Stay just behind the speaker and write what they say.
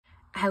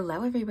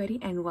Hello everybody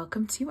and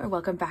welcome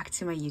back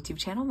to my YouTube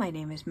channel. My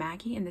name is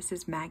Maggie and this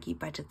is Maggie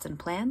Budgets and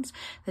Plans,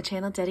 the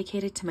channel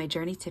dedicated to my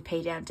journey to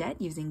pay down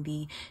debt using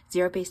the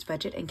zero-based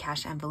budget and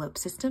cash envelope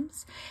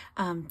systems.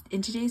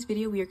 In today's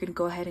video, we are going to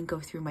go ahead and go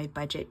through my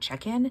budget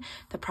check-in,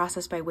 the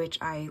process by which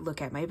I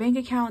look at my bank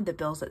account, the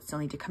bills that still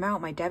need to come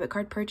out, my debit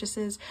card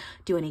purchases,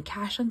 do any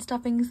cash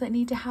unstuffings that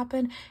need to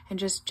happen, and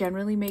just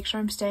generally make sure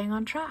I'm staying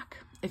on track.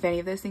 If any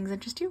of those things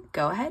interest you,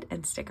 go ahead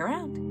and stick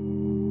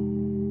around.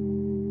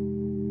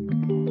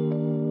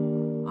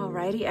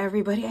 Alrighty,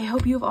 everybody, I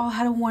hope you've all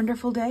had a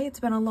wonderful day. It's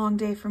been a long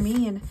day for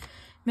me, and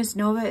Miss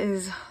Nova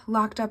is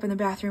locked up in the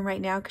bathroom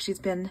right now because she's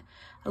been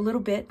a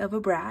little bit of a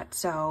brat.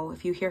 So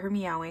if you hear her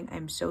meowing,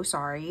 I'm so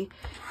sorry,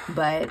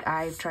 but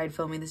I've tried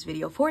filming this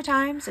video 4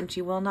 times and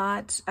she will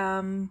not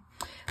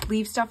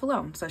leave stuff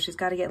alone. So she's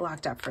got to get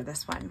locked up for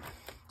this one.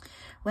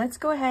 Let's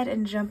go ahead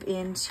and jump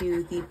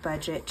into the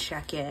budget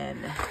check-in.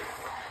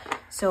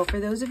 So for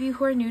those of you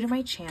who are new to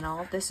my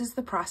channel, this is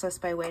the process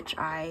by which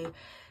I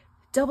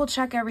double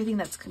check everything,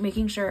 that's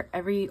making sure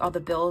all the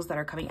bills that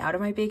are coming out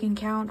of my bank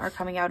account are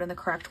coming out in the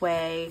correct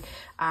way.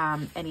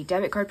 Any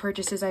debit card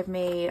purchases I've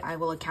made, I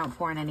will account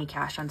for, and any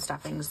cash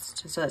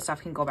unstuffings so that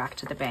stuff can go back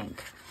to the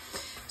bank.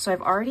 So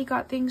I've already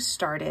got things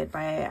started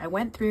I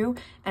went through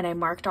and I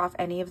marked off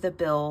any of the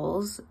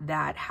bills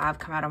that have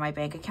come out of my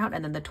bank account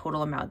and then the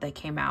total amount that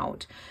came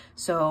out.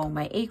 So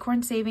my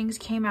Acorn savings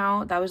came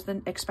out. That was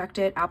the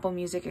expected. Apple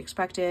Music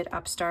expected.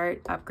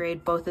 Upstart,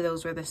 Upgrade, both of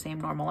those were the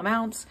same normal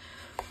amounts.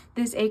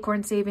 This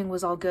Acorn saving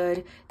was all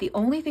good. The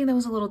only thing that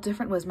was a little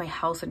different was my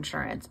health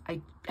insurance.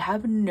 I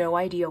have no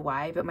idea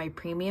why, but my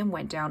premium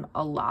went down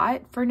a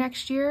lot for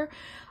next year.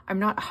 I'm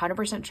not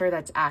 100% sure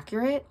that's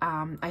accurate.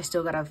 I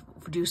still gotta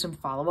do some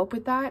follow-up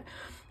with that,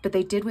 but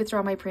they did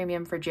withdraw my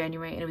premium for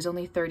January and it was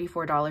only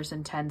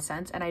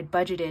 $34.10 and I'd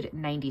budgeted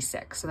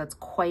 $96. So that's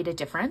quite a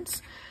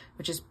difference,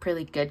 which is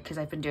pretty good because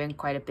I've been doing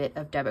quite a bit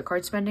of debit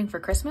card spending for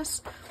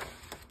Christmas.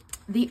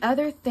 The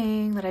other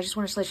thing that I just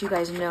wanted to let you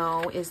guys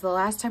know is the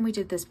last time we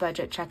did this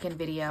budget check-in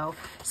video,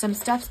 some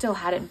stuff still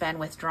hadn't been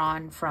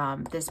withdrawn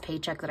from this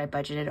paycheck that I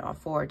budgeted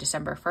for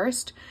December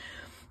 1st.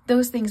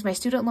 Those things, my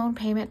student loan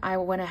payment, I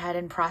went ahead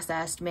and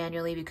processed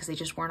manually because they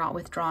just were not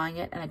withdrawing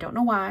it. And I don't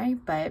know why,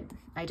 but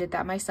I did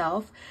that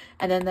myself.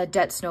 And then the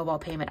debt snowball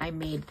payment, I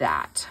made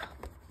that.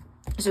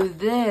 So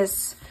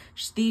these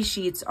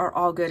sheets are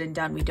all good and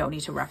done. We don't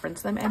need to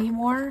reference them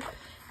anymore.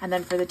 And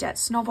then for the debt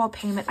snowball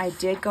payment, I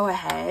did go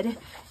ahead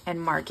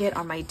and mark it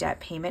on my debt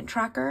payment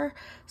tracker.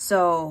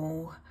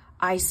 So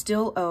I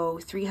still owe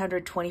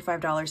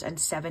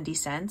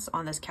 $325.70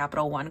 on this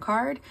Capital One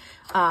card,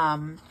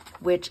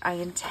 which I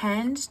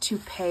intend to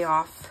pay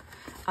off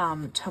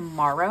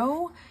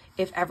tomorrow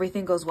if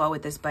everything goes well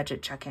with this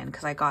budget check-in,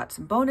 because I got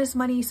some bonus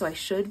money, so I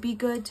should be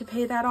good to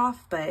pay that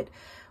off, but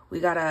we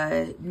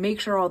gotta make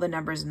sure all the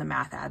numbers and the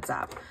math adds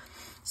up.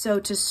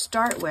 So to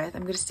start with,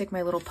 I'm going to stick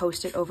my little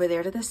Post-it over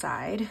there to the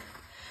side.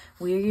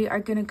 We are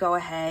going to go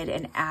ahead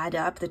and add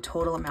up the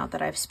total amount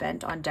that I've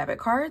spent on debit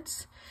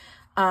cards.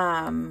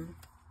 Yeah,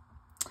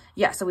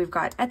 so we've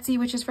got Etsy,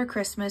 which is for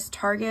Christmas.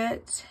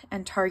 Target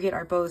and Target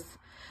are both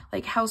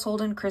like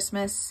household and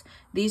Christmas.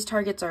 These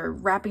Targets are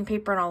wrapping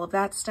paper and all of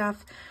that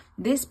stuff.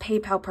 This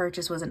PayPal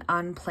purchase was an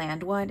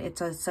unplanned one. It's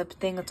a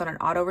thing that's on an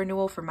auto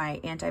renewal for my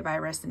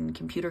antivirus and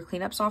computer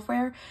cleanup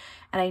software,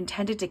 and I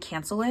intended to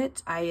cancel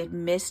it. I had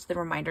missed the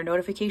reminder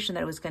notification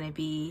that it was going to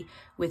be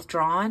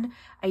withdrawn.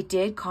 I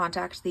did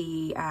contact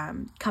the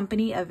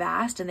company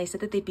Avast, and they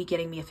said that they'd be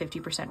getting me a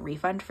 50%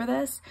 refund for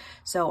this.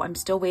 So I'm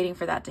still waiting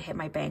for that to hit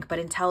my bank. But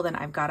until then,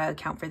 I've got to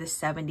account for the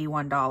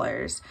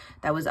 $71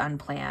 that was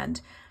unplanned.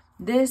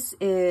 This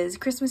is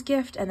Christmas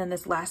gift, and then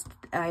this last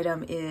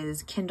item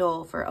is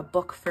Kindle for a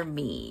book for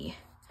me.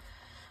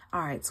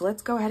 All right, so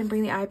let's go ahead and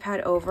bring the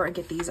iPad over and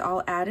get these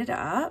all added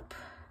up.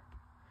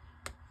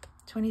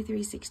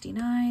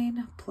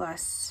 $23.69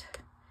 plus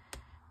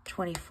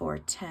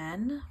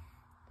 $24.10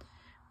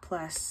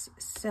 plus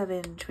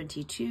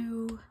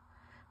 $7.22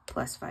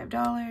 plus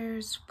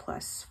 $5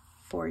 plus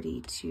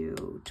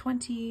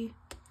 $42.20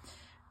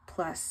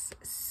 plus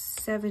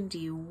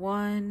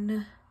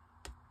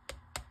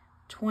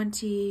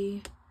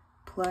 $71.20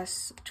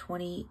 plus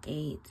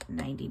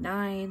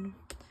 $28.99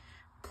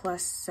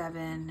 plus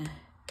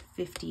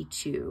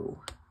 $7.52.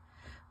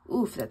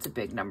 Oof, that's a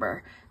big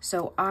number.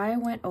 So I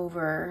went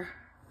over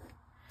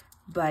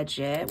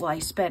budget. Well, I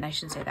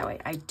shouldn't say it that way.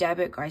 I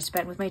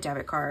spent with my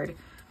debit card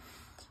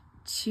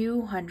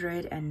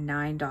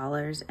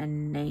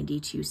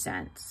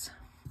 $209.92.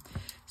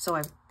 So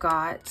I've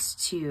got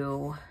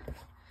to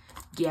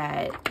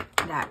get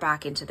that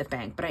back into the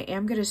bank, but I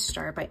am going to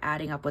start by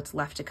adding up what's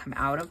left to come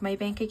out of my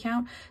bank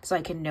account so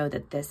I can know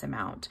that this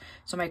amount.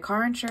 So my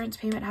car insurance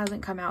payment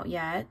hasn't come out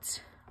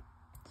yet.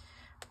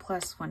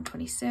 Plus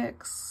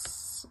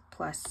 126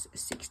 plus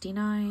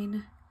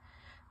 69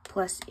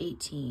 plus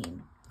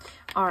 18.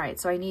 All right,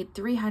 so I need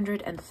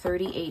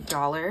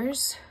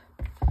 $338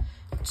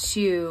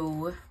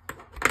 to,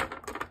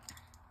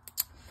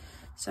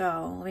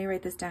 so let me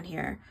write this down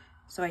here.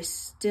 So I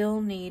still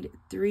need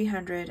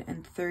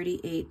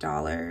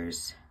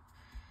 $338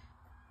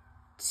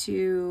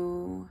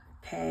 to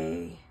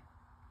pay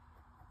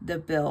the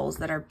bills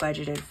that are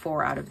budgeted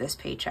for out of this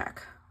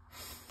paycheck.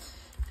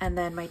 And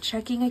then my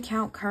checking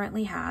account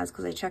currently has,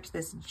 because I checked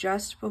this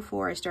just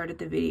before I started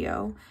the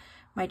video,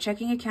 my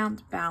checking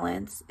account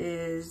balance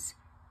is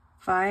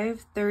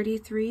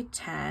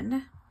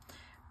 $533.10.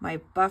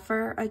 My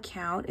buffer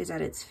account is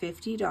at its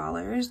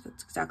 $50.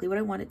 That's exactly what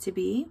I want it to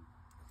be.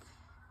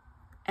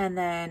 And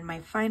then my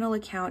final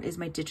account is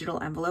my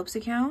digital envelopes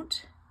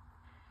account.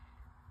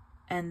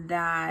 And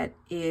that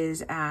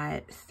is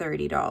at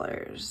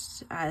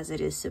 $30, as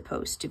it is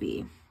supposed to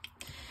be.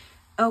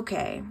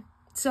 Okay,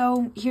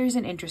 so here's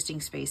an interesting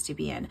space to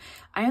be in.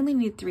 I only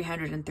need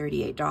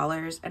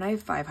 $338, and I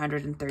have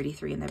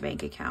 $533 in the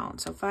bank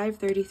account. So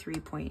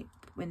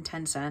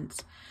 $533.10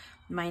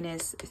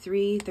 minus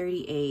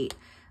 $338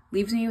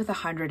 leaves me with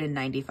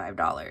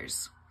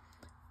 $195.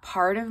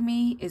 Part of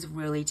me is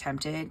really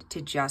tempted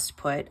to just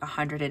put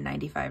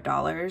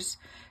 $195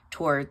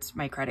 towards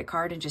my credit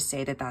card and just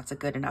say that that's a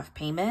good enough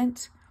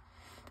payment,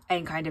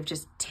 and kind of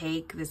just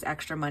take this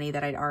extra money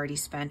that I'd already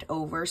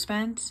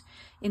overspent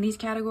in these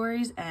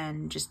categories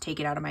and just take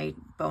it out of my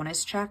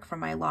bonus check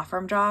from my law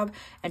firm job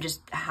and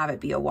just have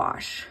it be a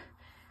wash.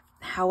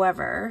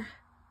 However,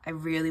 I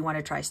really want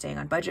to try staying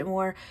on budget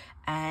more,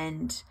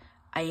 and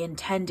I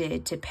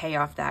intended to pay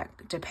off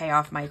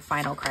my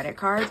final credit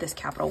card, this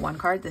Capital One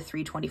card, the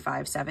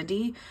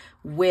 $325.70,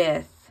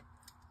 with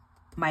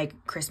my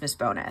Christmas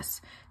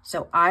bonus.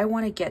 So I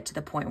want to get to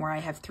the point where I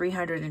have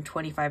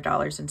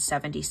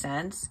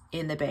 $325.70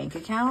 in the bank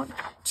account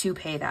to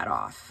pay that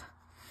off.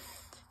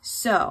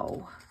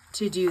 So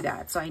to do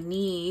that, so I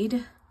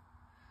need,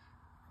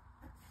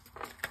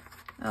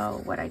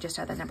 I just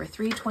had that number,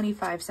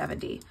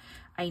 $325.70.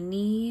 I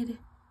need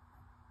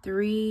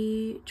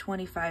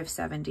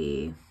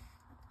 $325.70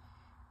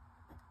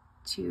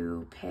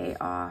 to pay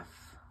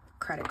off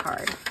credit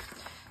card.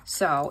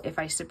 So if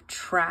I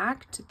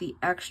subtract the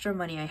extra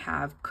money I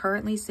have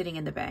currently sitting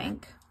in the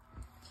bank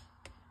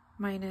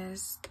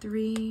minus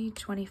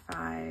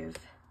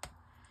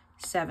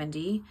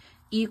 $325.70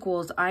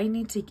 equals, I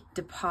need to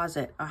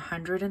deposit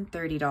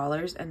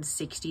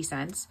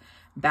 $130.60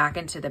 back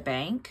into the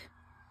bank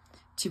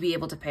to be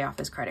able to pay off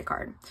this credit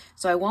card.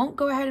 So I won't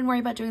go ahead and worry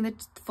about doing the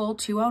full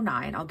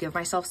 $209. I'll give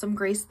myself some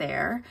grace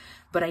there,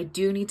 but I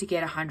do need to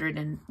get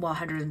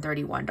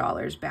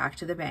 $131 back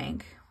to the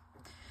bank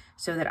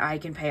so that I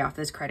can pay off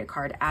this credit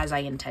card as I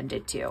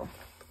intended to.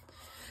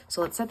 So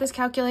let's set this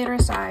calculator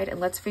aside and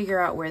let's figure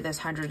out where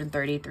this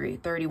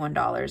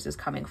 $131 is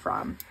coming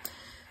from.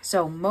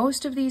 So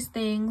most of these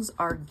things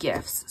are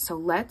gifts. So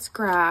let's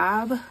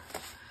grab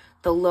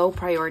the low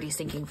priority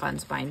sinking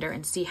funds binder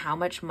and see how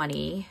much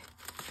money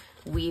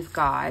we've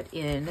got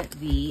in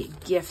the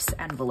gifts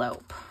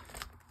envelope.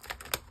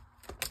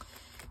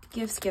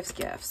 Gifts, gifts,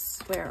 gifts.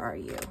 Where are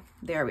you?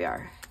 There we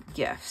are.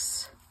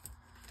 Gifts.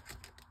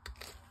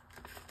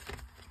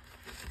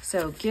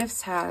 So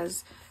gifts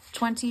has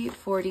 20,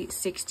 40,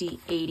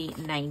 60, 80,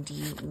 90,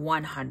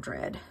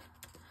 100.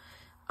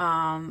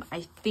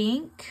 I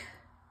think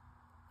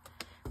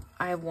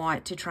I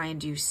want to try and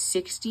do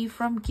 60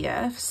 from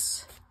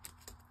gifts,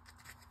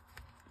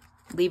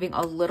 leaving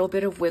a little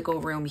bit of wiggle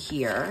room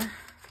here.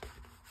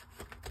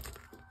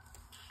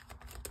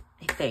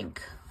 I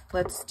think.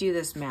 Let's do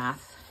this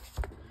math.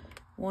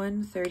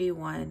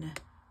 131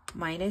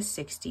 minus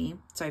 60.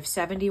 So I have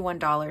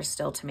 $71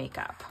 still to make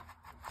up.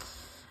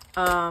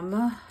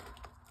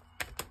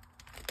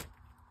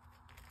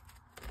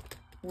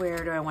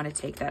 Where do I want to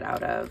take that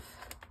out of?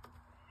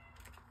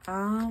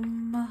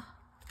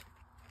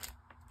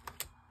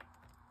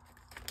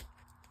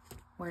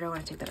 Where do I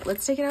want to take that?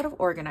 Let's take it out of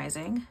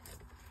organizing.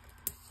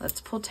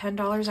 Let's pull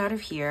 $10 out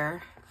of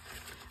here.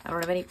 I don't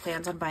have any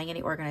plans on buying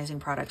any organizing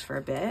products for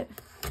a bit.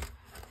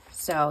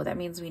 So that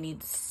means we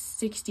need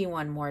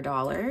 $61 more.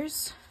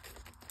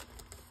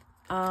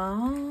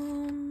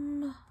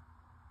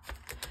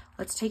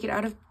 Let's take it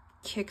out of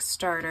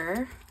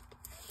Kickstarter.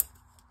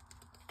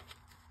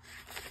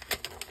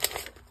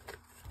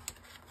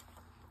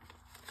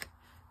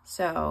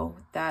 So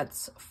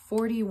that's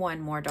 $41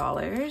 more.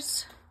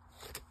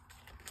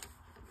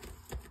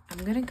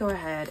 I'm gonna go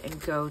ahead and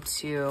go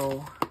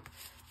to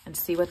and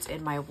see what's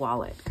in my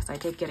wallet, because I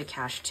did get a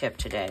cash tip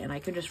today and I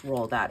can just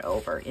roll that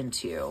over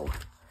into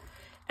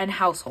and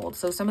household.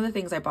 So some of the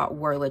things I bought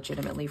were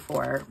legitimately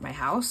for my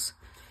house.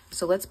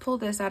 So let's pull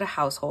this out of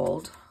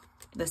household,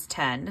 this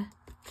 10.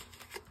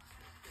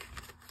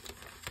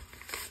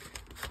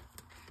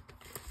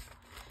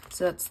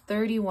 So that's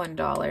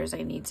 $31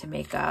 I need to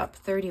make up,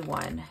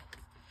 31.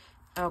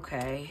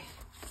 Okay.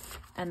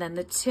 And then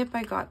the tip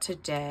I got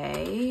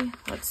today,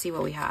 let's see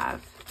what we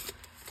have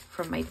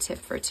from my tip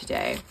for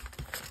today.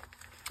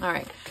 All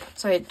right,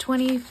 so I had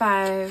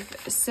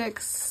 25,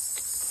 6,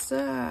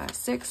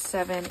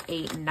 7,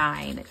 8,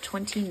 9,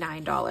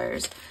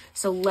 $29.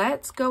 So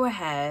let's go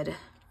ahead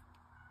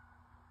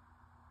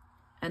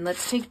and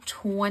let's take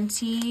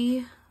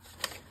 21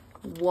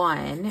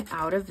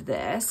 out of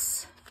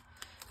this.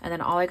 And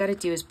then all I got to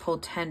do is pull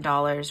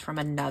 $10 from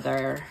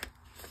another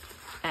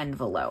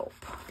envelope.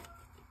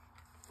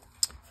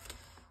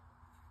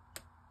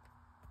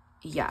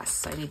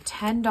 Yes, I need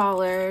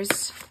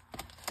 $10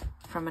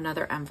 from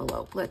another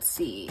envelope. Let's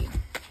see.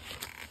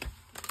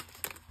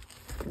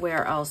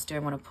 Where else do I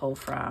want to pull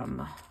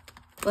from?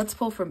 Let's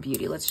pull from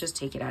beauty. Let's just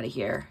take it out of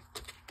here,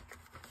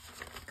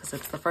 because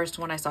it's the first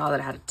one I saw that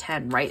had a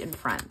 10 right in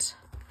front.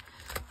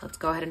 Let's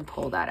go ahead and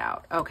pull that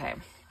out. Okay,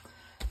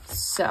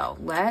 so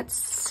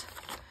let's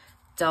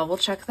double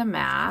check the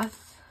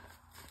math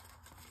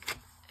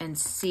and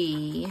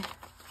see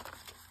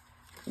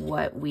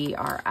what we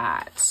are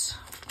at.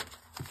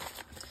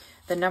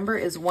 The number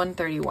is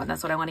 131.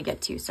 That's what I want to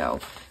get to. So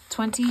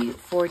 20,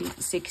 40,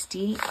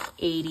 60,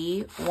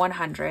 80,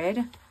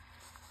 100,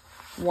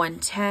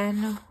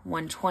 110,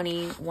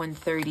 120,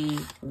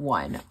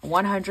 131.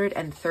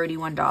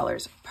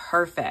 $131.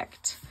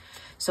 Perfect.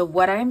 So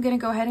what I'm going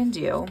to go ahead and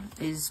do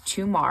is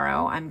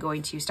tomorrow, I'm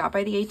going to stop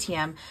by the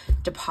ATM,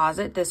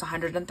 deposit this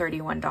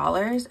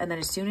 $131. And then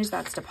as soon as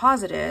that's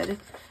deposited,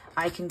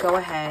 I can go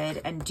ahead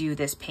and do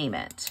this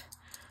payment.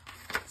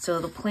 So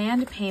the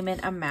planned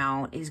payment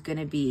amount is going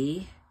to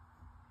be,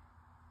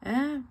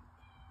 I'm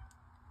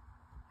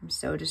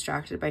so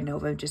distracted by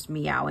Nova just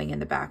meowing in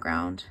the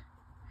background.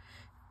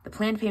 The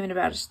planned payment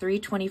amount is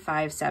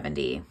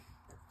 $325.70.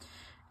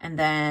 And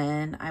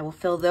then I will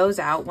fill those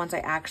out once I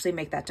actually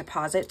make that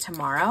deposit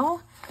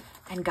tomorrow.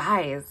 And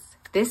guys,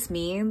 this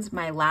means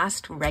my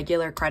last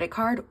regular credit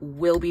card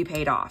will be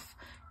paid off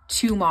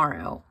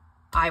tomorrow.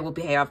 I will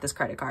pay off this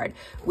credit card,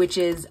 which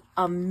is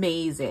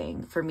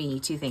amazing for me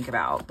to think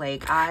about.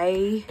 Like,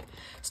 I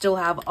still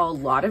have a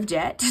lot of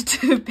debt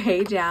to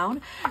pay down,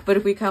 but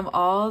if we come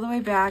all the way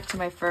back to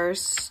my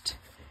first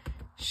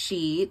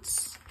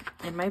sheet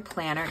in my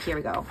planner, here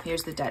we go.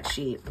 Here's the debt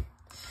sheet.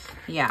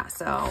 Yeah,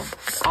 so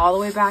all the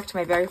way back to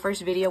my very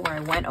first video where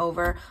I went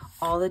over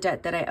all the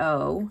debt that I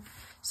owe.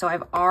 So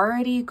I've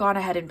already gone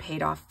ahead and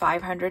paid off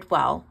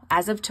well,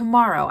 as of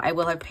tomorrow, I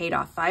will have paid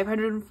off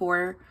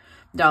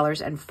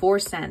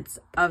 $504.04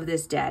 of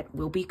this debt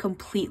will be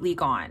completely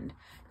gone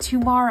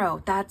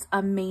tomorrow. That's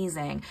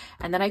amazing.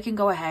 And then I can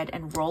go ahead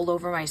and roll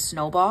over my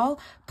snowball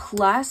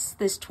plus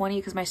this 20,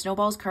 because my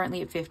snowball is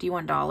currently at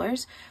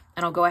 $51.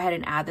 And I'll go ahead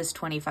and add this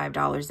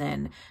 $25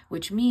 in,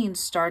 which means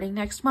starting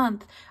next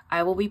month,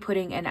 I will be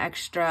putting an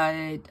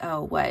extra,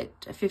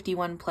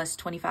 51 plus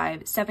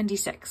 25,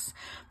 76.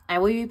 I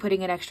will be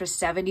putting an extra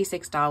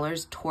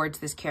 $76 towards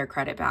this care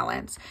credit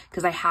balance,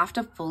 because I have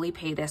to fully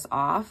pay this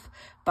off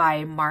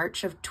by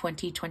March of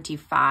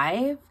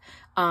 2025,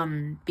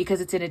 because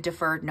it's in a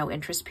deferred no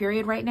interest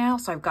period right now.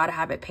 So I've got to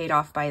have it paid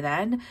off by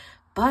then.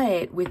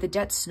 But with the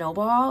debt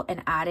snowball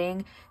and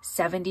adding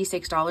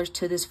 $76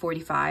 to this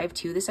 45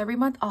 to this every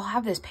month, I'll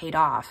have this paid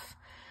off.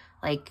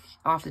 Like,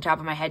 off the top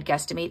of my head,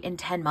 guesstimate in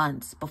 10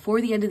 months.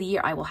 Before the end of the year,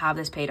 I will have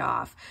this paid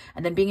off.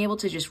 And then being able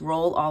to just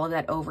roll all of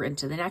that over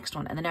into the next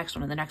one and the next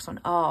one and the next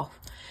one. Oh,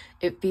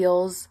 it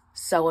feels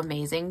so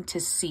amazing to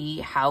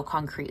see how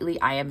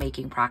concretely I am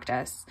making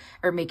progress.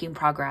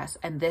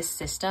 And this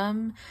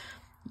system,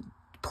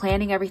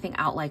 planning everything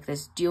out like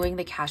this, doing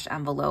the cash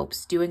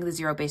envelopes, doing the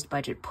zero-based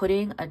budget,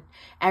 putting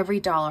every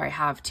dollar I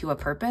have to a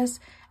purpose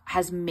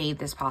has made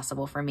this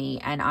possible for me.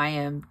 And I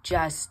am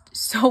just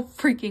so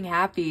freaking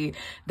happy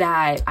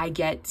that I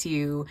get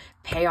to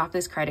pay off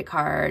this credit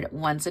card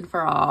once and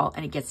for all,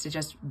 and it gets to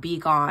just be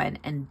gone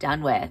and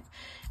done with.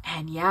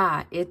 And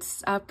yeah,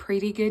 it's a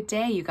pretty good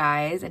day, you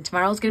guys. And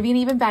tomorrow's going to be an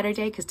even better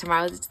day, because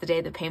tomorrow is the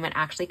day the payment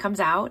actually comes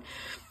out.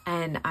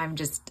 And I'm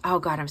just, oh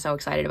God, I'm so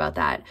excited about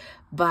that.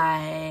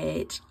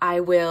 But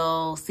I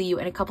will see you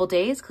in a couple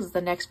days, because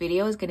the next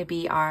video is going to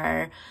be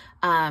our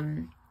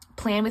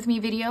plan with me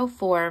video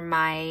for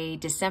my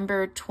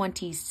December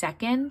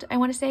 22nd, I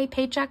want to say,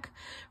 paycheck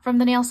from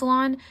the nail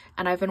salon.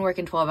 And I've been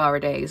working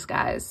 12-hour days,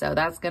 guys. So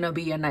that's going to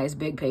be a nice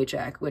big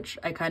paycheck, which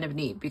I kind of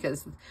need,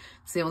 because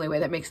it's the only way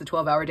that makes the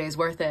 12-hour days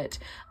worth it.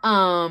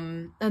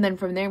 And then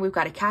from there, we've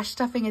got a cash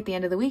stuffing at the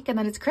end of the week, and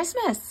then it's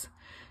Christmas.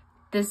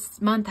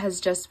 This month has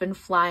just been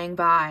flying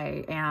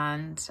by.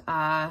 And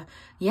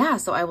yeah,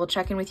 so I will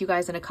check in with you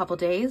guys in a couple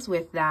days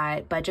with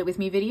that budget with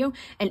me video.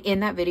 And in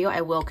that video,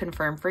 I will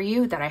confirm for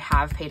you that I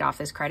have paid off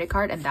this credit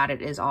card and that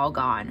it is all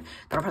gone.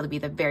 That'll probably be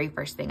the very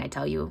first thing I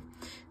tell you.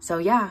 So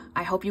yeah,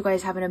 I hope you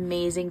guys have an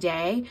amazing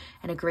day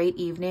and a great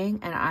evening.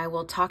 And I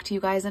will talk to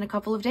you guys in a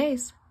couple of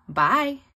days. Bye.